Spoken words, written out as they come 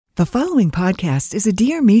The following podcast is a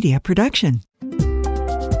Dear Media production.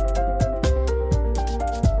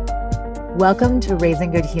 Welcome to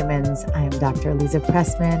Raising Good Humans. I'm Dr. Lisa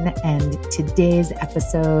Pressman, and today's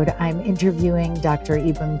episode, I'm interviewing Dr.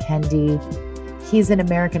 Ibram Kendi. He's an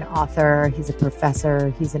American author, he's a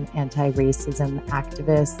professor, he's an anti-racism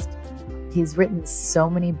activist. He's written so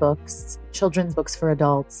many books, children's books for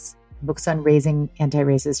adults, books on raising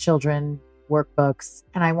anti-racist children, workbooks.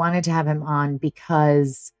 And I wanted to have him on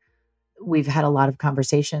because we've had a lot of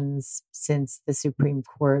conversations since the Supreme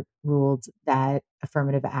Court ruled that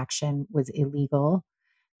affirmative action was illegal.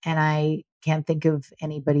 And I can't think of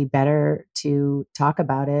anybody better to talk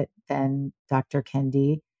about it than Dr.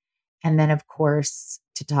 Kendi. And then, of course,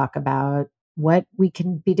 to talk about what we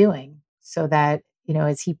can be doing so that,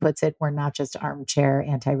 as he puts it, we're not just armchair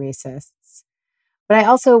anti-racists. But I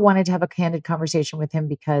also wanted to have a candid conversation with him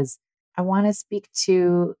because I want to speak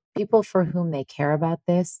to people for whom they care about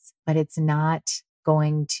this, but it's not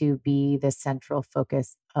going to be the central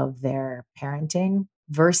focus of their parenting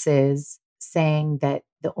versus saying that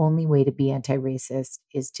the only way to be anti-racist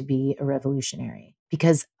is to be a revolutionary.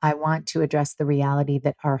 Because I want to address the reality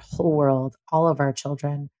that our whole world, all of our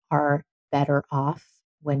children are better off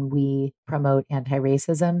when we promote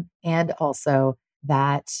anti-racism, and also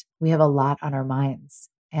that we have a lot on our minds.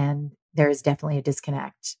 And there is definitely a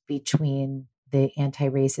disconnect between the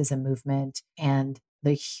anti-racism movement and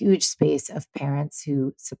the huge space of parents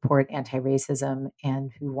who support anti-racism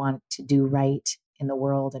and who want to do right in the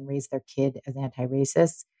world and raise their kid as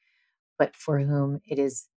anti-racist, but for whom it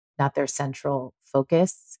is not their central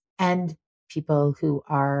focus, and people who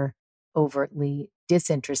are overtly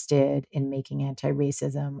disinterested in making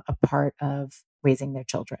anti-racism a part of raising their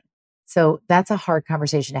children. So that's a hard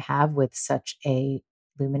conversation to have with such a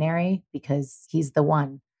luminary because he's the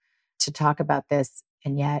one to talk about this.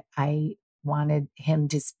 And yet I wanted him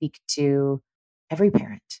to speak to every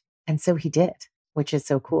parent. And so he did, which is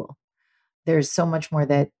so cool. There's so much more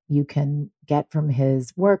that you can get from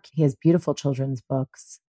his work. He has beautiful children's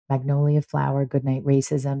books, Magnolia Flower, Goodnight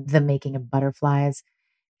Racism, The Making of Butterflies.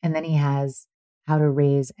 And then he has How to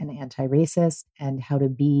Raise an Anti-Racist and How to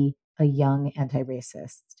Be a Young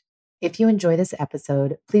Anti-Racist. If you enjoy this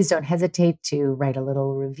episode, please don't hesitate to write a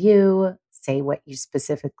little review, say what you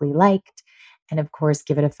specifically liked, and of course,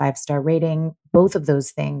 give it a 5-star rating. Both of those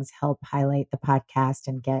things help highlight the podcast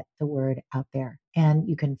and get the word out there. And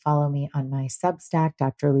you can follow me on my Substack,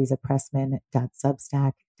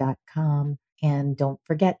 drlisapressman.substack.com. And don't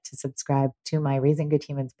forget to subscribe to my Raising Good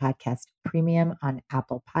Humans podcast premium on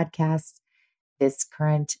Apple Podcasts. This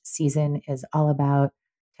current season is all about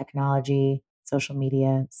technology, social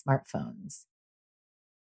media, smartphones.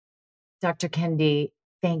 Dr. Kendi,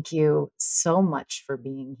 thank you so much for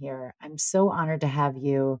being here. I'm so honored to have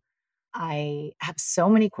you. I have so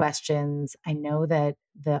many questions. I know that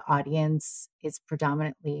the audience is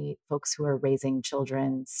predominantly folks who are raising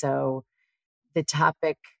children. So the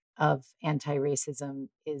topic of anti-racism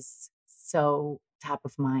is so top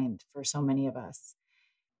of mind for so many of us.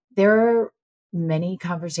 There are many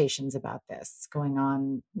conversations about this going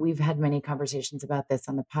on. We've had many conversations about this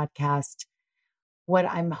on the podcast. What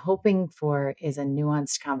I'm hoping for is a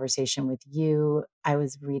nuanced conversation with you. I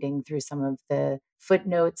was reading through some of the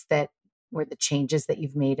footnotes that were the changes that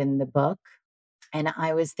you've made in the book. And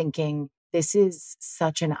I was thinking, this is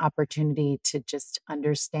such an opportunity to just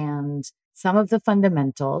understand some of the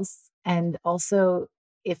fundamentals. And also,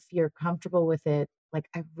 if you're comfortable with it,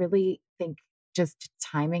 I really think just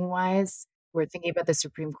timing wise, we're thinking about the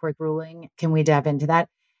Supreme Court ruling. Can we dive into that?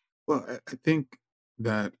 Well, I think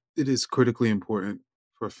that it is critically important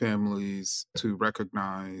for families to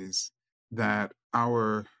recognize that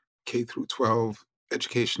our K through 12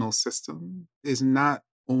 educational system is not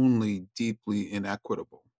only deeply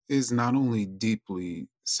inequitable, is not only deeply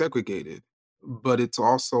segregated, but it's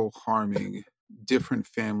also harming different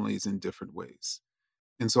families in different ways.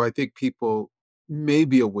 And so I think people may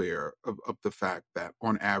be aware of the fact that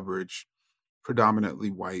on average,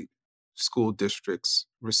 predominantly white school districts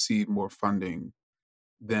receive more funding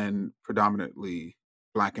than predominantly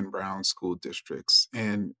Black and brown school districts.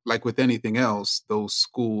 And like with anything else, those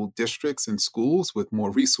school districts and schools with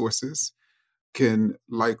more resources can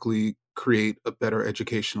likely create a better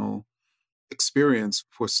educational experience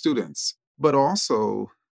for students. But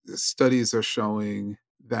also, the studies are showing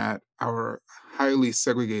that our highly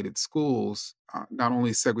segregated schools, not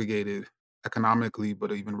only segregated economically,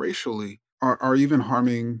 but even racially, are even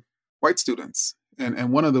harming white students.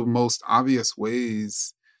 And one of the most obvious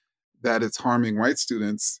ways that it's harming white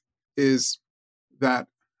students is that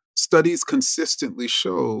studies consistently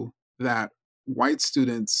show that white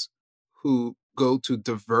students who go to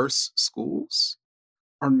diverse schools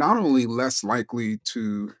are not only less likely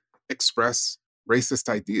to express racist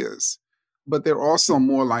ideas, but they're also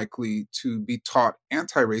more likely to be taught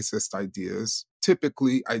anti racist ideas,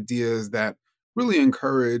 typically ideas that really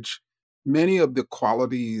encourage many of the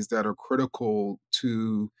qualities that are critical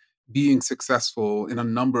to being successful in a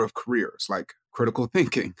number of careers, like critical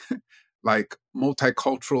thinking, like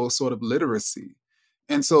multicultural sort of literacy.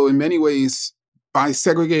 And so, in many ways, by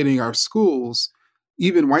segregating our schools,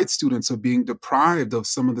 even white students are being deprived of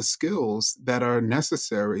some of the skills that are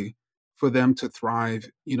necessary for them to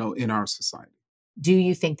thrive, in our society. Do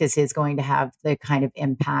you think this is going to have the kind of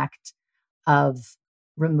impact of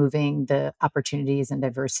removing the opportunities and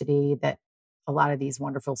diversity that a lot of these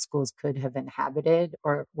wonderful schools could have inhabited,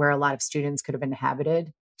 or where a lot of students could have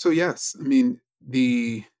inhabited? So, yes, I mean,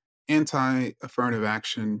 the anti affirmative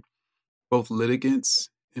action, both litigants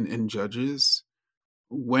and judges,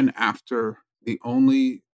 went after the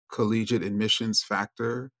only collegiate admissions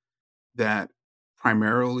factor that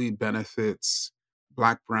primarily benefits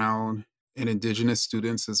Black, Brown, and Indigenous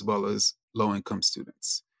students as well as low income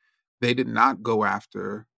students. They did not go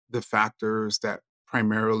after the factors that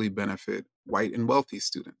primarily benefit white and wealthy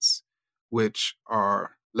students, which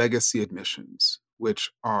are legacy admissions,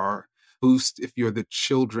 which are boost if you're the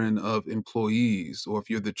children of employees or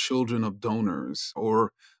if you're the children of donors,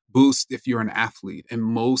 or boost if you're an athlete. And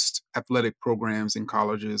most athletic programs in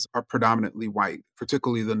colleges are predominantly white,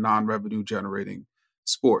 particularly the non revenue generating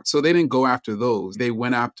sports. So they didn't go after those. They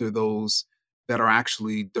went after those that are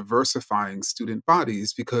actually diversifying student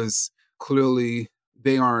bodies, because clearly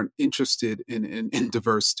they aren't interested in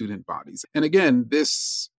diverse student bodies. And again,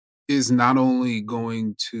 this is not only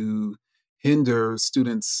going to hinder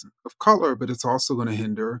students of color, but it's also going to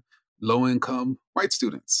hinder low income white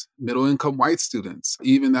students, middle income white students,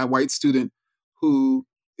 even that white student who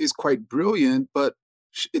is quite brilliant, but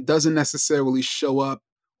it doesn't necessarily show up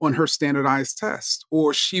on her standardized test,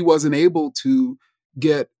 or she wasn't able to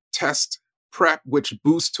get test prep, which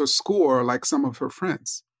boosts her score like some of her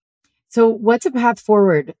friends. So, what's a path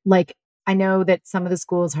forward? Like, I know that some of the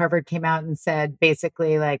schools, Harvard came out and said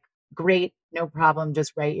basically, like, great, no problem,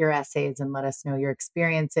 just write your essays and let us know your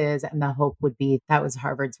experiences. And the hope would be that was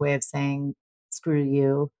Harvard's way of saying, screw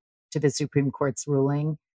you to the Supreme Court's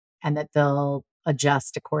ruling, and that they'll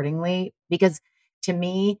adjust accordingly. Because to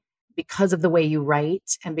me, because of the way you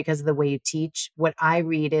write and because of the way you teach, what I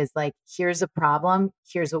read is like, here's a problem,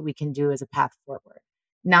 here's what we can do as a path forward,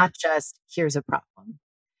 not just here's a problem.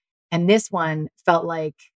 And this one felt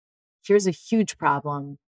like, here's a huge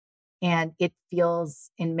problem. And it feels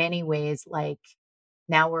in many ways like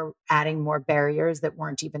now we're adding more barriers that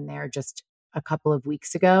weren't even there just a couple of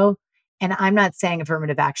weeks ago. And I'm not saying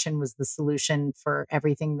affirmative action was the solution for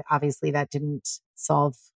everything. Obviously, that didn't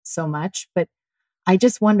solve so much. But I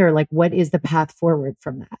just wonder, like, what is the path forward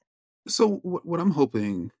from that? So, what I'm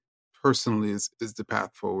hoping personally is the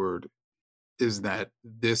path forward is that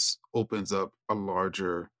this opens up a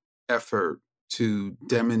larger effort to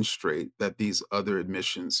demonstrate that these other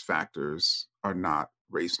admissions factors are not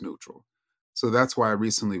race neutral. So that's why I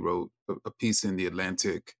recently wrote a piece in The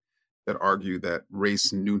Atlantic that argued that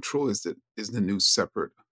race neutral is the new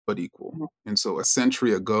separate but equal. And so a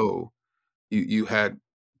century ago, you had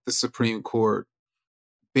the Supreme Court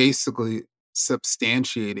basically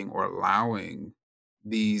substantiating or allowing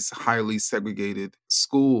these highly segregated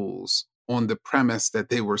schools on the premise that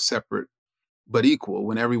they were separate but equal,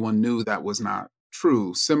 when everyone knew that was not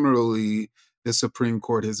true. Similarly, the Supreme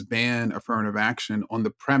Court has banned affirmative action on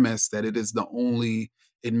the premise that it is the only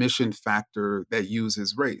admission factor that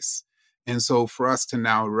uses race. And so for us to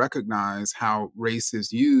now recognize how race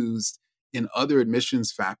is used in other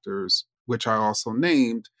admissions factors, which I also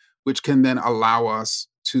named, which can then allow us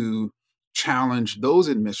to challenge those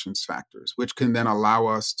admissions factors, which can then allow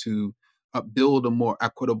us to build a more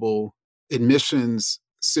equitable admissions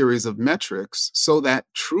series of metrics, so that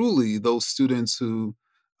truly those students who,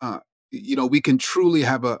 we can truly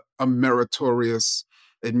have a meritorious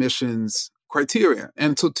admissions criteria.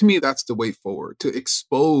 And so to me, that's the way forward, to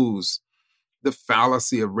expose the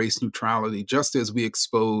fallacy of race neutrality, just as we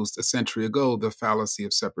exposed a century ago the fallacy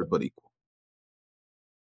of separate but equal.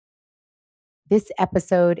 This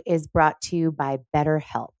episode is brought to you by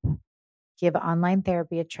BetterHelp. Give online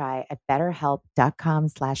therapy a try at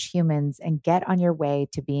betterhelp.com/humans and get on your way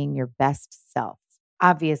to being your best self.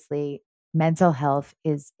 Obviously, mental health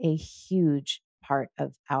is a huge part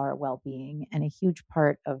of our well-being and a huge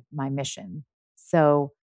part of my mission.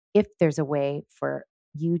 So if there's a way for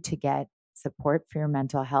you to get support for your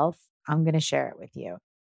mental health, I'm going to share it with you.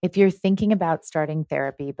 If you're thinking about starting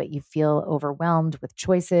therapy, but you feel overwhelmed with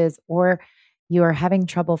choices, or You are having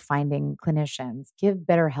trouble finding clinicians, give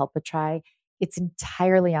BetterHelp a try. It's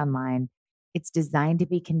entirely online. It's designed to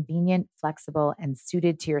be convenient, flexible, and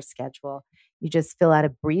suited to your schedule. You just fill out a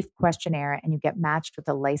brief questionnaire and you get matched with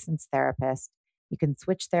a licensed therapist. You can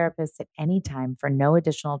switch therapists at any time for no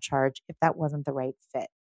additional charge if that wasn't the right fit.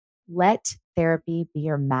 Let therapy be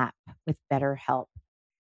your map with BetterHelp.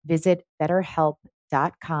 Visit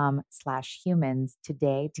betterhelp.com/humans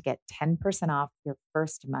today to get 10% off your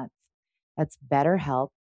first month. That's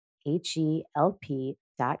BetterHelp,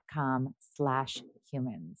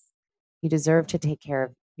 HELP.com/humans. You deserve to take care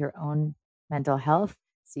of your own mental health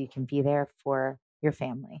so you can be there for your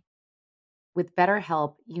family. With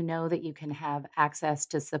BetterHelp, you know that you can have access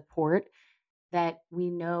to support that we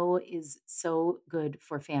know is so good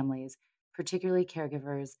for families, particularly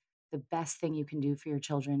caregivers. The best thing you can do for your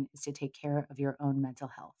children is to take care of your own mental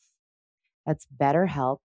health. That's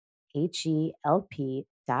BetterHelp,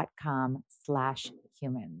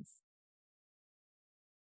 HELP.com/humans.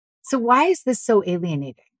 So why is this so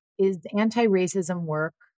alienating? Is anti-racism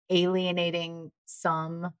work alienating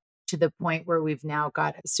some to the point where we've now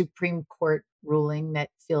got a Supreme Court ruling that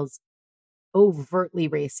feels overtly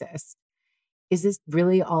racist? Is this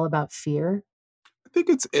really all about fear? I think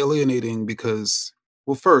it's alienating because,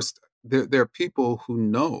 well, first, there are people who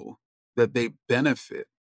know that they benefit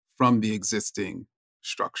from the existing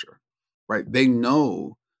structure, right? They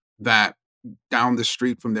know that down the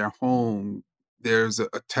street from their home, there's a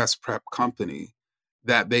test prep company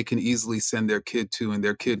that they can easily send their kid to, and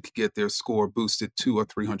their kid could get their score boosted 200 or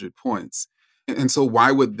 300 points. And so,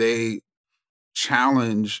 why would they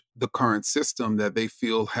challenge the current system that they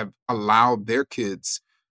feel have allowed their kids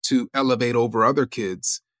to elevate over other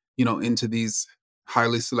kids, into these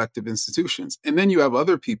highly selective institutions? And then you have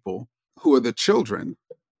other people who are the children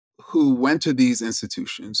who went to these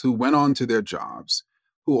institutions, who went on to their jobs,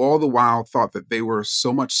 who all the while thought that they were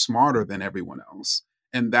so much smarter than everyone else.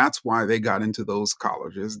 And that's why they got into those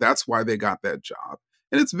colleges. That's why they got that job.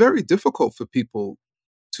 And it's very difficult for people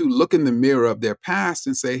to look in the mirror of their past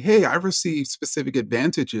and say, hey, I received specific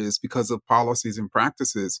advantages because of policies and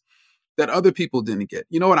practices that other people didn't get.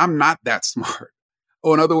 You know what? I'm not that smart.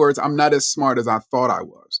 Or in other words, I'm not as smart as I thought I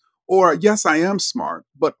was. Or yes, I am smart,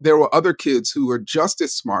 but there were other kids who were just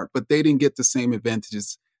as smart, but they didn't get the same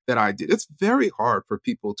advantages that I did. It's very hard for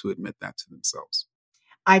people to admit that to themselves.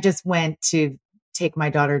 I just went to take my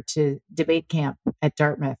daughter to debate camp at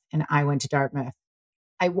Dartmouth, and I went to Dartmouth.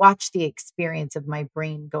 I watched the experience of my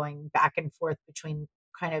brain going back and forth between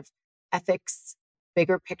kind of ethics,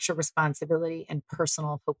 bigger picture responsibility, and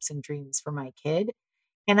personal hopes and dreams for my kid.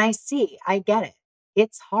 And I get it.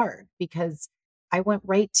 It's hard because I went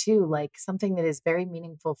right to like something that is very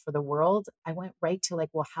meaningful for the world. I went right to like,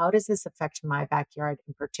 well, how does this affect my backyard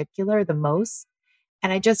in particular the most?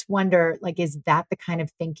 And I just wonder, like, is that the kind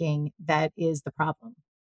of thinking that is the problem?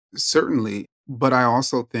 Certainly. But I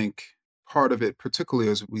also think part of it, particularly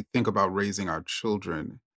as we think about raising our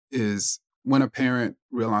children, is when a parent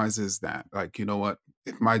realizes that, like, you know what,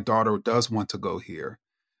 if my daughter does want to go here,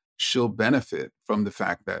 she'll benefit from the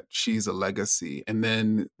fact that she's a legacy. And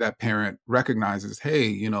then that parent recognizes,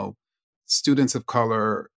 hey, students of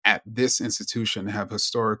color at this institution have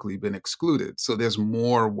historically been excluded. So there's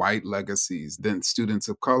more white legacies than students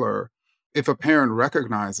of color. If a parent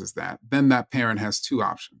recognizes that, then that parent has two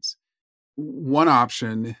options. One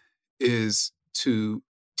option is to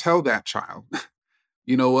tell that child,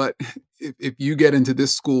 you know what, if you get into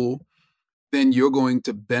this school, then you're going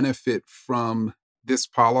to benefit from this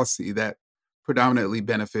policy that predominantly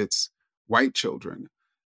benefits white children.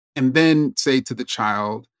 And then say to the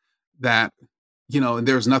child that, and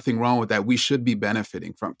there's nothing wrong with that. We should be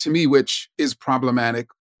benefiting from, to me, which is problematic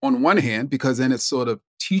on one hand, because then it's sort of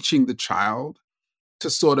teaching the child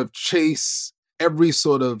to sort of chase every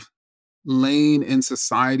sort of lane in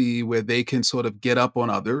society where they can sort of get up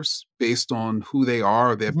on others based on who they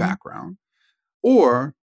are or their background.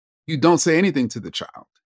 Or you don't say anything to the child.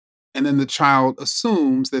 And then the child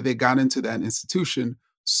assumes that they got into that institution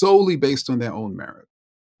solely based on their own merit,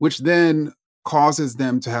 which then causes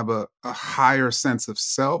them to have a higher sense of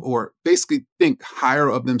self, or basically think higher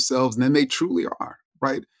of themselves than they truly are,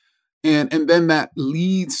 right? And then that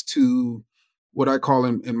leads to what I call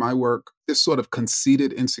in my work, this sort of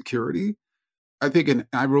conceited insecurity. I think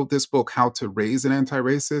I wrote this book, How to Raise an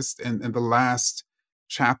Antiracist, and the last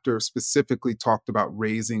chapter specifically talked about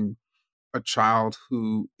raising a child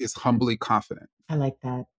who is humbly confident. I like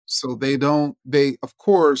that. So they of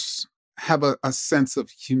course have a sense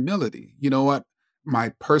of humility. You know what? My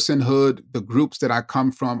personhood, the groups that I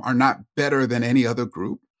come from are not better than any other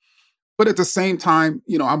group. But at the same time,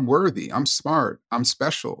 I'm worthy, I'm smart, I'm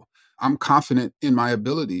special. I'm confident in my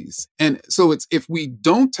abilities. And so it's if we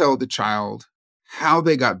don't tell the child how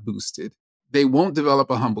they got boosted, they won't develop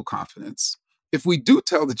a humble confidence. If we do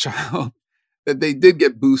tell the child that they did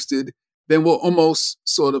get boosted, then we'll almost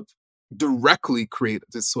sort of directly create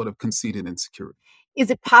this sort of conceited insecurity. Is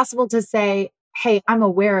it possible to say, hey, I'm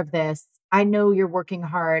aware of this. I know you're working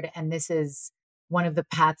hard, and this is one of the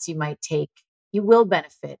paths you might take. You will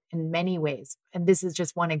benefit in many ways. And this is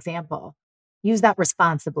just one example. Use that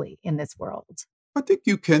responsibly in this world. I think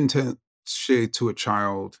you can say to a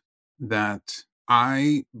child that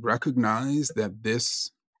I recognize that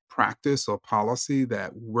this practice or policy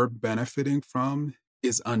that we're benefiting from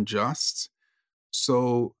is unjust.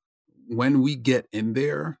 So when we get in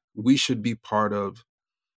there, we should be part of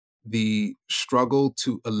the struggle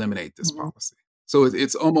to eliminate this Mhm. policy. So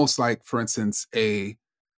it's almost like, for instance, a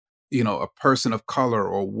person of color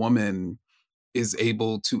or woman is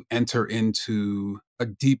able to enter into a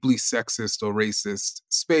deeply sexist or racist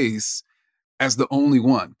space as the only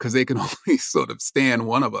one because they can only sort of stand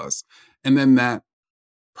one of us. And then that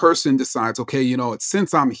person decides, okay,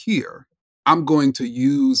 since I'm here, I'm going to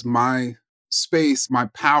use my space, my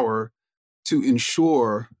power to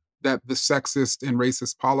ensure that the sexist and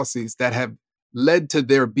racist policies that have led to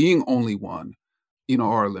there being only one,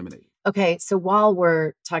 are eliminated. Okay, so while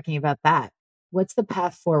we're talking about that, what's the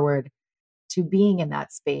path forward to being in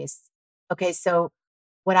that space? Okay, so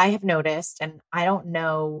what I have noticed, and I don't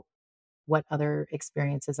know what other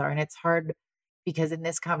experiences are, and it's hard because in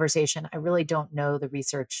this conversation, I really don't know the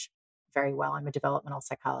research very well. I'm a developmental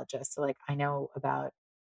psychologist, so like I know about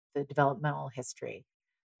the developmental history.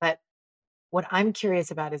 But what I'm curious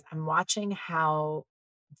about is I'm watching how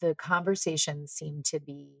the conversations seem to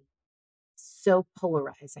be so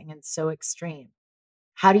polarizing and so extreme.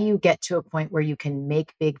 How do you get to a point where you can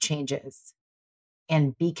make big changes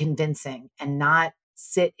and be convincing and not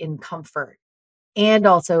sit in comfort and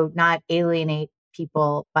also not alienate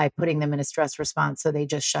people by putting them in a stress response so they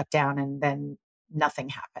just shut down and then nothing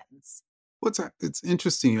happens? It's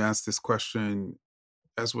interesting you asked this question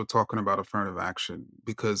as we're talking about affirmative action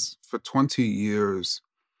because for 20 years,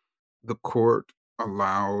 the court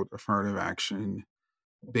allowed affirmative action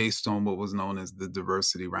based on what was known as the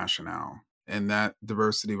diversity rationale. And that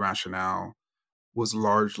diversity rationale was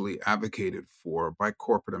largely advocated for by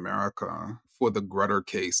corporate America for the Grutter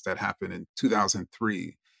case that happened in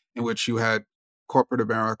 2003, in which you had corporate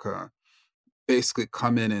America basically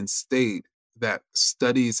come in and state that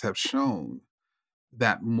studies have shown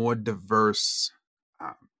that more diverse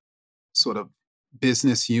um, sort of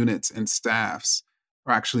business units and staffs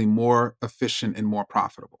are actually more efficient and more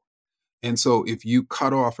profitable. And so if you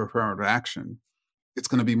cut off affirmative action, it's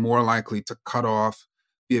going to be more likely to cut off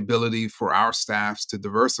the ability for our staffs to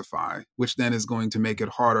diversify, which then is going to make it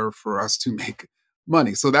harder for us to make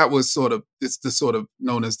money. So that was it's the sort of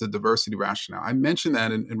known as the diversity rationale. I mentioned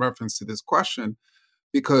that in reference to this question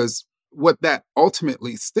because what that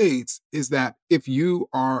ultimately states is that if you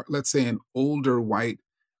are, let's say, an older white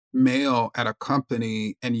male at a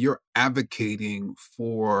company and you're advocating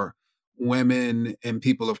for women and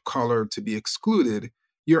people of color to be excluded,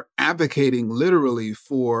 you're advocating literally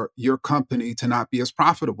for your company to not be as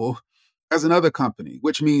profitable as another company,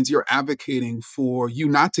 which means you're advocating for you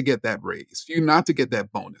not to get that raise, for you not to get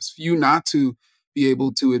that bonus, for you not to be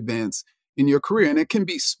able to advance in your career. And it can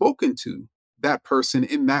be spoken to that person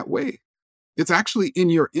in that way. It's actually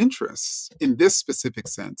in your interests in this specific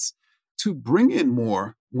sense to bring in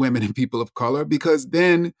more women and people of color because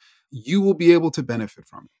then you will be able to benefit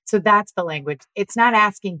from it. So that's the language. It's not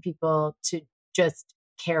asking people to just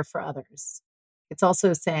care for others. It's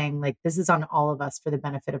also saying, like, this is on all of us for the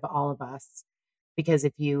benefit of all of us. Because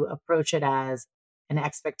if you approach it as an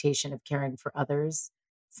expectation of caring for others,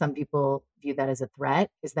 some people view that as a threat.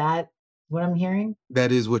 Is that what I'm hearing?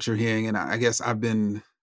 That is what you're hearing. And I guess I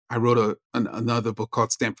wrote another book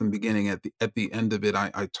called Stamped from the Beginning. At the end of it,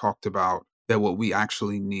 I talked about that what we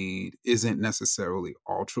actually need isn't necessarily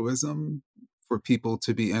altruism for people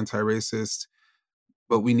to be anti-racist,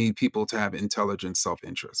 but we need people to have intelligent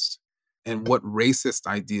self-interest. And what racist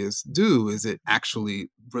ideas do is it actually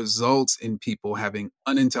results in people having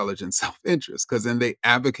unintelligent self-interest because then they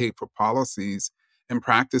advocate for policies and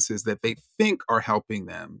practices that they think are helping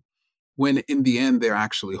them when in the end they're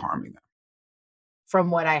actually harming them.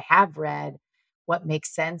 From what I have read, what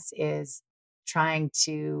makes sense is trying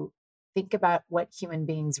to think about what human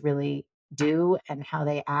beings really do and how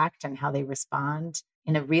they act and how they respond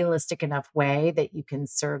in a realistic enough way that you can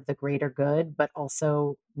serve the greater good, but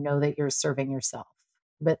also know that you're serving yourself.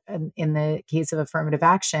 But in the case of affirmative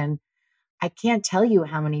action, I can't tell you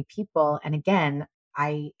how many people, and again,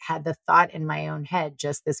 I had the thought in my own head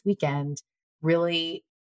just this weekend, really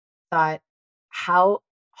thought, how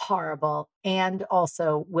horrible, and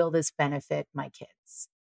also, will this benefit my kids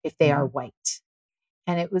if they are Mhm. white?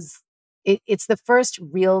 And it's the first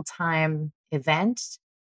real time event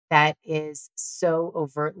that is so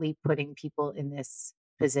overtly putting people in this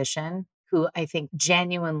position who I think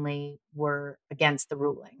genuinely were against the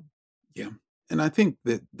ruling. Yeah. And I think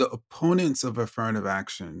that the opponents of affirmative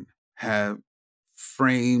action have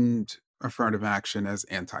framed affirmative action as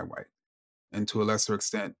anti-white and to a lesser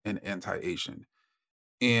extent an anti-Asian.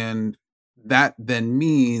 And that then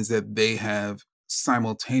means that they have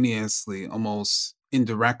simultaneously, almost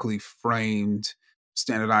indirectly, framed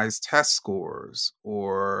standardized test scores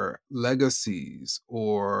or legacies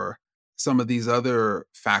or some of these other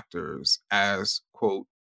factors as, quote,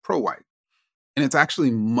 pro white. And it's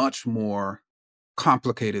actually much more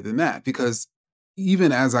complicated than that because,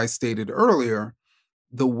 even as I stated earlier,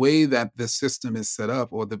 the way that the system is set up,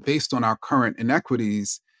 or the based on our current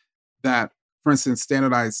inequities, that, for instance,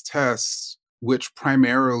 standardized tests, which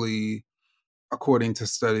primarily, according to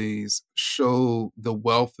studies, show the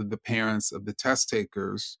wealth of the parents of the test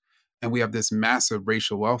takers, and we have this massive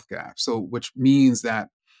racial wealth gap. So, which means that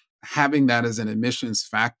having that as an admissions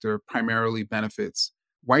factor primarily benefits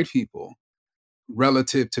white people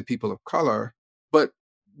relative to people of color. But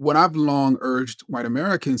what I've long urged white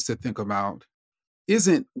Americans to think about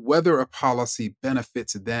isn't whether a policy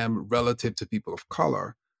benefits them relative to people of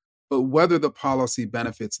color, but whether the policy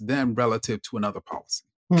benefits them relative to another policy.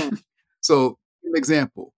 Hmm. So, an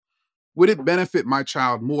example, would it benefit my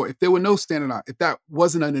child more if there were no standard, if that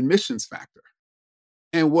wasn't an admissions factor?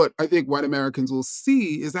 And what I think white Americans will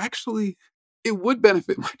see is actually it would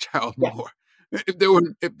benefit my child Yeah. more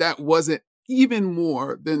if that wasn't even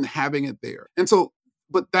more than having it there. And so,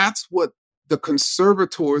 but that's what the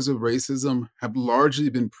conservators of racism have largely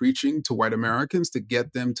been preaching to white Americans to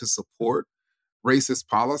get them to support racist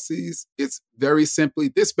policies. It's very simply,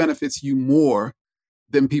 this benefits you more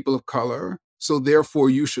than people of color, so therefore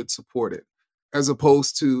you should support it, as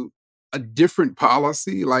opposed to a different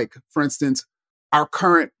policy. Like, for instance, our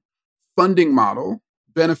current funding model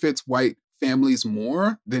benefits white families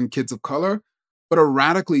more than kids of color, but a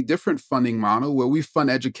radically different funding model where we fund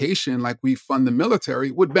education like we fund the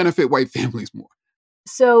military would benefit white families more.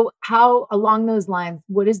 So, how, along those lines,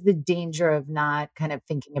 what is the danger of not kind of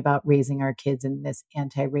thinking about raising our kids in this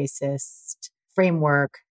anti racist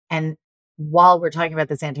framework? And while we're talking about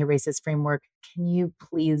this anti racist framework, can you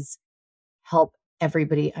please help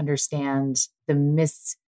everybody understand the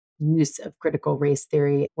misuse of critical race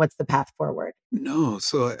theory? What's the path forward? No,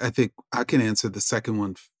 so I think I can answer the second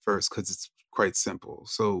one first because it's quite simple.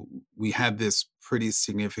 So we had this pretty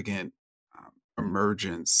significant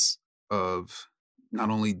emergence of not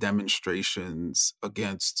only demonstrations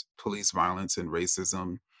against police violence and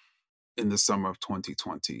racism in the summer of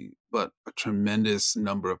 2020, but a tremendous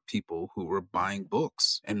number of people who were buying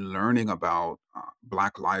books and learning about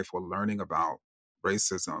Black life or learning about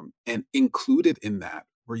racism. And included in that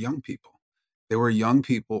were young people. There were young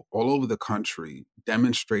people all over the country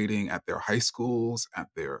demonstrating at their high schools, at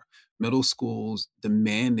their middle schools,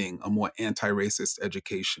 demanding a more anti racist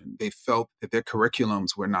education. They felt that their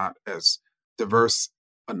curriculums were not as diverse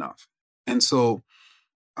enough. And so,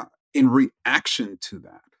 in reaction to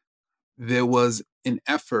that, there was an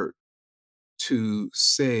effort to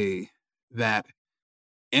say that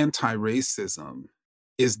anti racism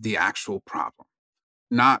is the actual problem,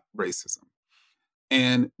 not racism.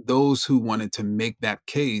 And those who wanted to make that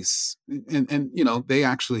case, and they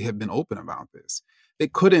actually have been open about this. They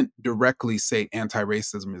couldn't directly say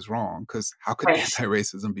anti-racism is wrong, because how could Right.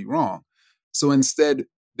 anti-racism be wrong? So instead,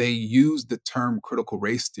 they used the term critical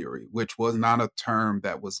race theory, which was not a term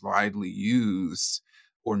that was widely used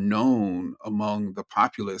or known among the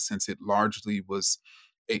populace, since it largely was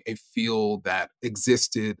a field that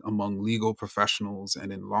existed among legal professionals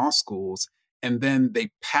and in law schools. And then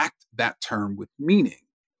they packed that term with meaning,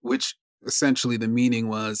 which essentially the meaning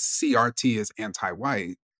was CRT is anti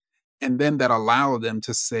white. And then that allowed them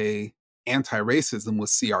to say anti racism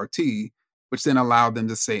was CRT, which then allowed them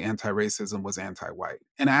to say anti racism was anti white.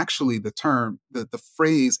 And actually, the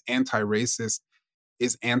phrase anti racist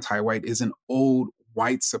is anti white is an old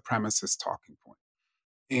white supremacist talking point.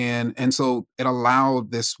 And so it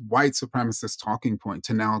allowed this white supremacist talking point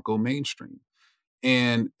to now go mainstream.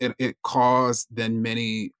 And it caused then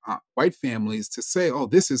many white families to say, "Oh,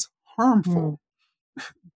 this is Hmm. harmful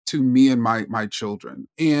to me and my children."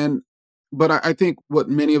 And but I think what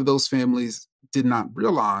many of those families did not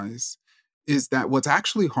realize is that what's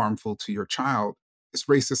actually harmful to your child is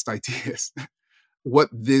racist ideas. what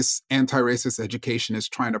this anti-racist education is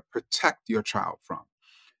trying to protect your child from.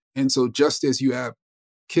 And so just as you have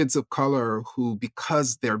kids of color who,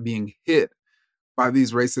 because they're being hit by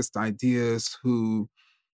these racist ideas, who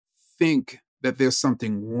think that there's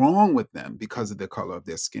something wrong with them because of the color of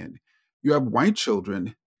their skin, you have white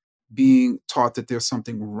children being taught that there's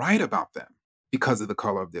something right about them because of the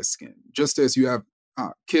color of their skin. Just as you have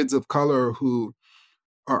kids of color who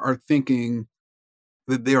are thinking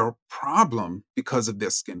that they're a problem because of their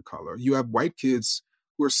skin color. You have white kids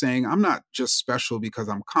who are saying, I'm not just special because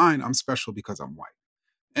I'm kind, I'm special because I'm white.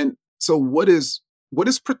 And so what is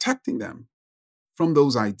protecting them from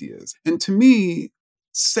those ideas? And to me,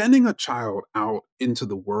 sending a child out into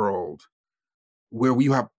the world where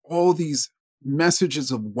you have all these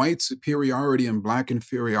messages of white superiority and black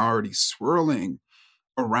inferiority swirling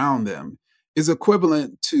around them is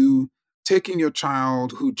equivalent to taking your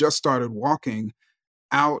child who just started walking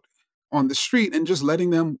out on the street and just letting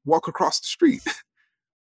them walk across the street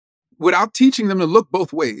without teaching them to look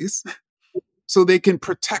both ways so they can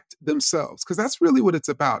protect themselves. Because that's really what it's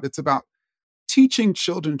about. It's about teaching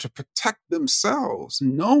children to protect themselves,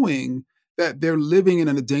 knowing that they're living in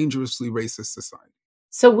a dangerously racist society.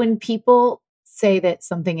 So when people say that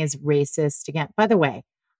something is racist, again, by the way,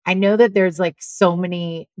 I know that there's like so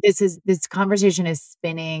many, this conversation is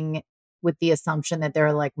spinning with the assumption that there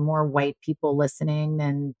are like more white people listening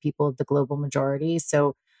than people of the global majority.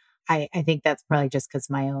 So I think that's probably just because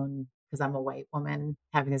I'm a white woman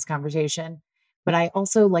having this conversation. But I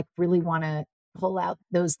also like really want to pull out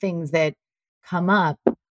those things that come up.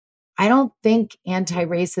 I don't think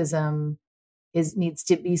anti-racism needs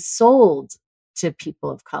to be sold to people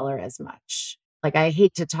of color as much. Like, I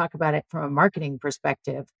hate to talk about it from a marketing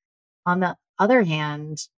perspective. On the other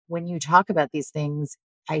hand, when you talk about these things,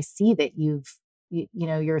 I see that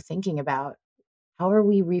you're thinking about how are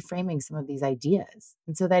we reframing some of these ideas?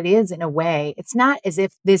 And so that is, in a way, it's not as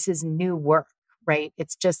if this is new work, right?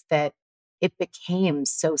 It's just that it became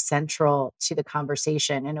so central to the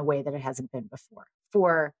conversation in a way that it hasn't been before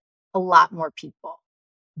for a lot more people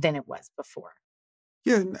than it was before.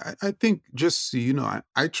 Yeah, and I think, just so you know,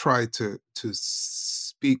 I try to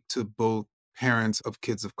speak to both parents of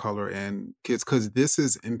kids of color and kids, because this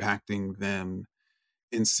is impacting them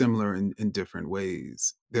in similar and in different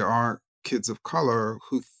ways. There are kids of color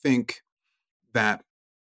who think that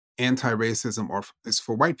anti-racism is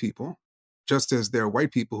for white people, just as there are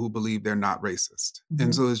white people who believe they're not racist.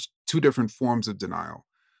 And so there's two different forms of denial.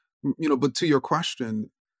 But to your question,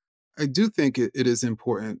 I do think it is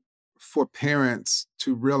important for parents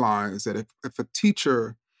to realize that if a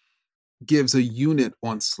teacher gives a unit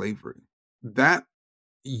on slavery, that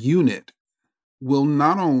unit will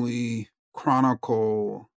not only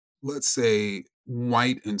chronicle, let's say,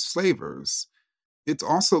 white enslavers, it's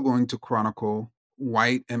also going to chronicle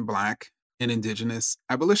white and black and indigenous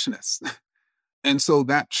abolitionists. And so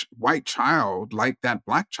that white child, like that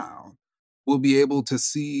black child, will be able to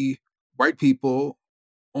see white people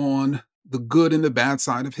on the good and the bad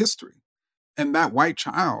side of history. And that white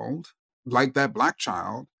child, like that black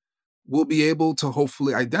child, will be able to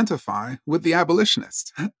hopefully identify with the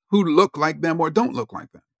abolitionists who look like them or don't look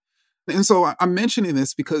like them. And so I'm mentioning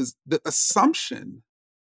this because the assumption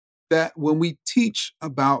that when we teach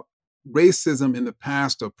about racism in the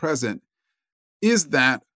past or present is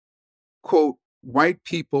that, quote, white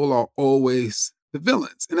people are always the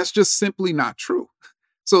villains. And that's just simply not true.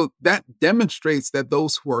 So that demonstrates that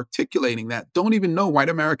those who are articulating that don't even know white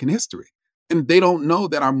American history. And they don't know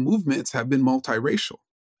that our movements have been multiracial.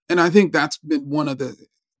 And I think that's been one of the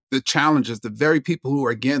challenges. The very people who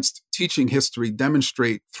are against teaching history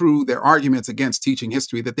demonstrate through their arguments against teaching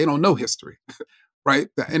history that they don't know history, right?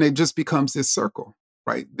 And it just becomes this circle,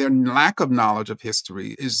 right? Their lack of knowledge of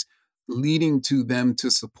history is leading to them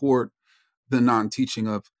to support the non-teaching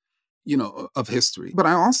of history. But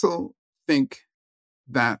I also think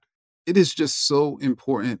that it is just so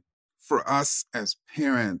important for us as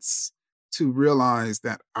parents to realize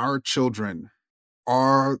that our children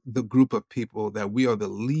are the group of people that we are the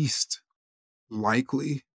least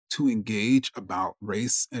likely to engage about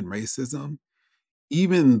race and racism,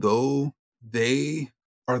 even though they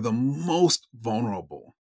are the most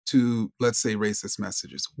vulnerable to, let's say, racist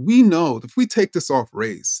messages. We know if we take this off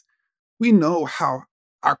race, we know how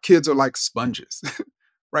our kids are like sponges,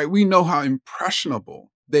 right? We know how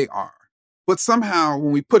impressionable they are. But somehow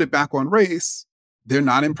when we put it back on race, they're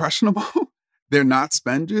not impressionable. They're not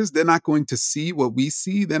sponges. They're not going to see what we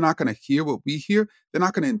see. They're not going to hear what we hear. They're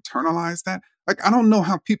not going to internalize that. Like, I don't know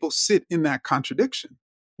how people sit in that contradiction.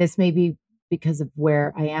 This may be because of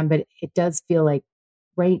where I am, but it does feel like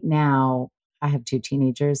right now, I have two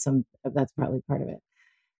teenagers, so that's probably part of it.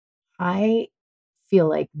 I feel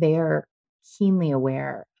like they're keenly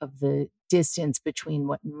aware of the distance between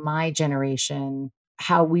what my generation,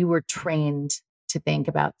 how we were trained to think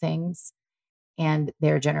about things, and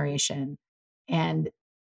their generation. And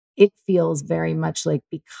it feels very much like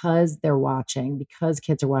because they're watching, because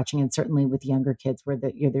kids are watching, and certainly with younger kids where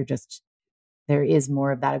they're just, there is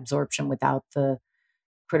more of that absorption without the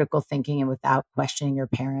critical thinking and without questioning your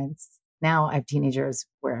parents. Now I have teenagers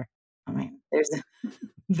where, I mean,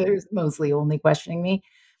 there's mostly only questioning me.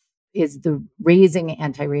 Is the raising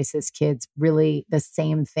anti-racist kids really the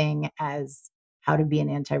same thing as how to be an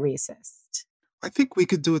anti-racist? I think we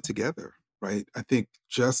could do it together, right? I think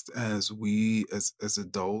just as we as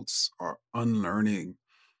adults are unlearning,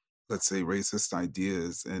 let's say, racist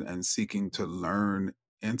ideas and seeking to learn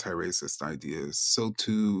anti-racist ideas, so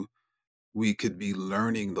too we could be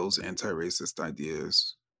learning those anti-racist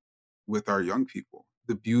ideas with our young people.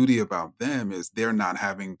 The beauty about them is they're not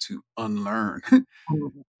having to unlearn, right?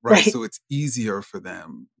 Right. So it's easier for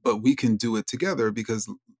them, but we can do it together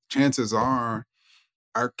because chances are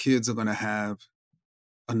our kids are going to have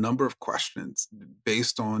a number of questions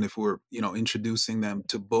based on if we're introducing them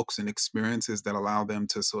to books and experiences that allow them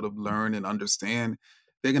to sort of learn and understand.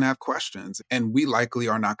 They're going to have questions, and we likely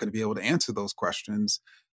are not going to be able to answer those questions,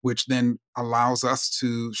 which then allows us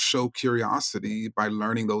to show curiosity by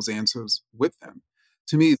learning those answers with them.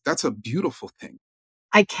 To me, that's a beautiful thing.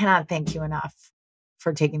 I cannot thank you enough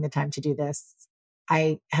for taking the time to do this.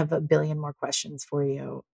 I have a billion more questions for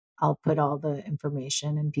you. I'll put all the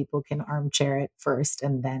information and people can armchair it first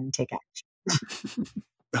and then take action.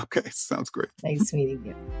 Okay, sounds great. Nice meeting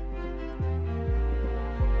you.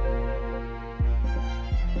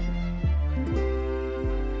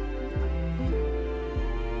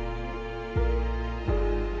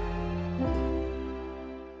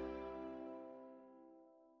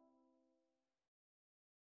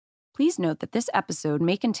 Please note that this episode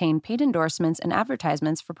may contain paid endorsements and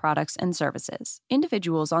advertisements for products and services.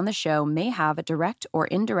 Individuals on the show may have a direct or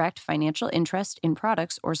indirect financial interest in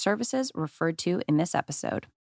products or services referred to in this episode.